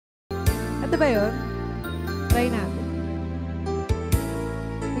Pwede ba yun? Try natin.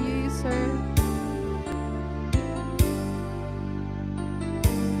 Are you, sir?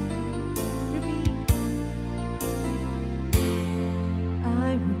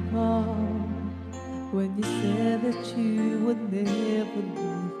 I recall when you said that you would never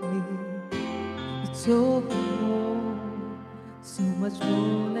leave me. You told me more, so much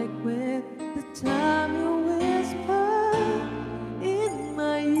more, like when the time you whispered in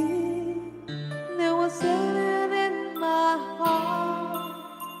my ear. There was something in my heart.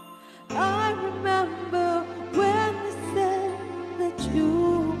 I remember when you said that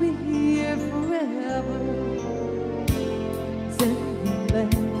you'll be here forever.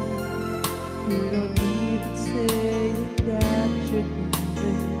 You don't need to say that you're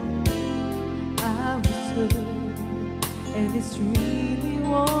leaving. I was hurt, and it's really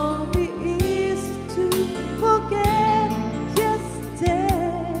won't be easy to forget yesterday.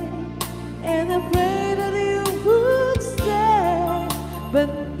 And I prayed that you would stay, but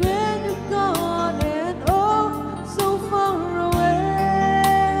then you're gone and oh, so far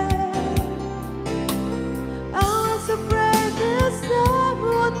away. I was afraid this time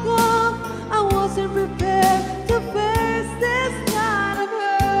would come. I wasn't prepared to face this kind of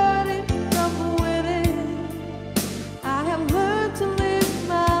hurting from within. I have learned to live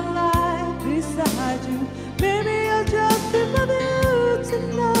my life beside you. Maybe I'll just be with you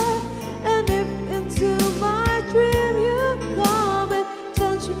tonight. And if into my dream you come and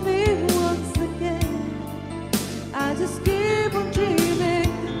touch me once again, I just keep on dreaming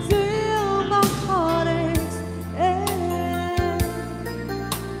till my heart aches.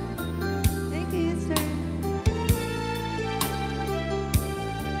 Thank you, sir.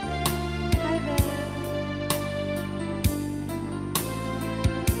 Hi, Ben.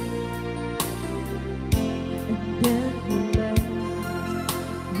 And then you left.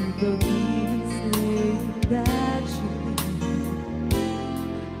 You don't even say that you leave.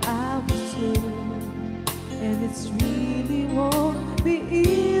 I was hurt, and it's really won't be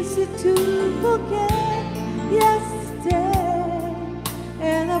easy to forget yesterday.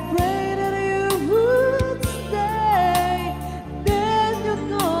 And I pray that you would stay. Then you're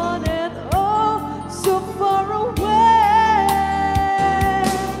gone and oh, so far away.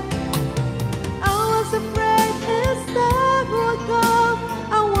 I was afraid this time would come.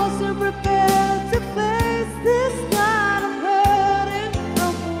 I wasn't prepared to face this kind of hurting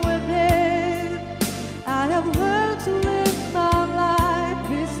from within. I have learned to live my life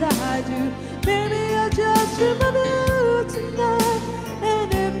beside you. Maybe I'll just remember you tonight.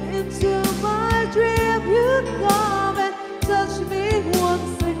 And if into my dream you come and touch me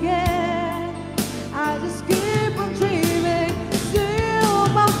once again, I just keep on dreaming till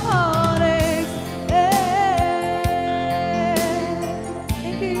my heart aches.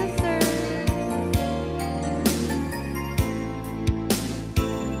 Thank you, sir.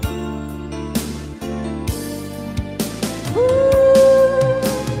 Ooh,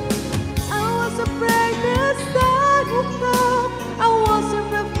 I was afraid this time would come. I wasn't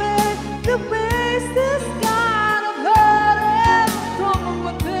prepared to face this kind of hurting from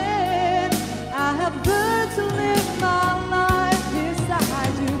within. I have learned to live my life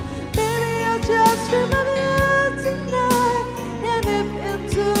beside you. Maybe I'll just remember you tonight. And if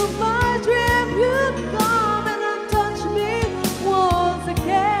into my dream you come and touch me once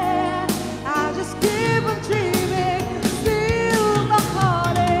again, I just keep on dreaming till my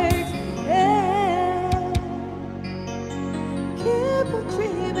heart aches. Keep on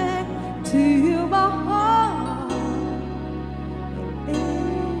dreaming till my heart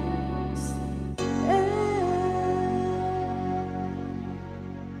aches.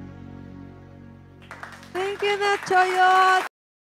 Thank you, Nachoyot.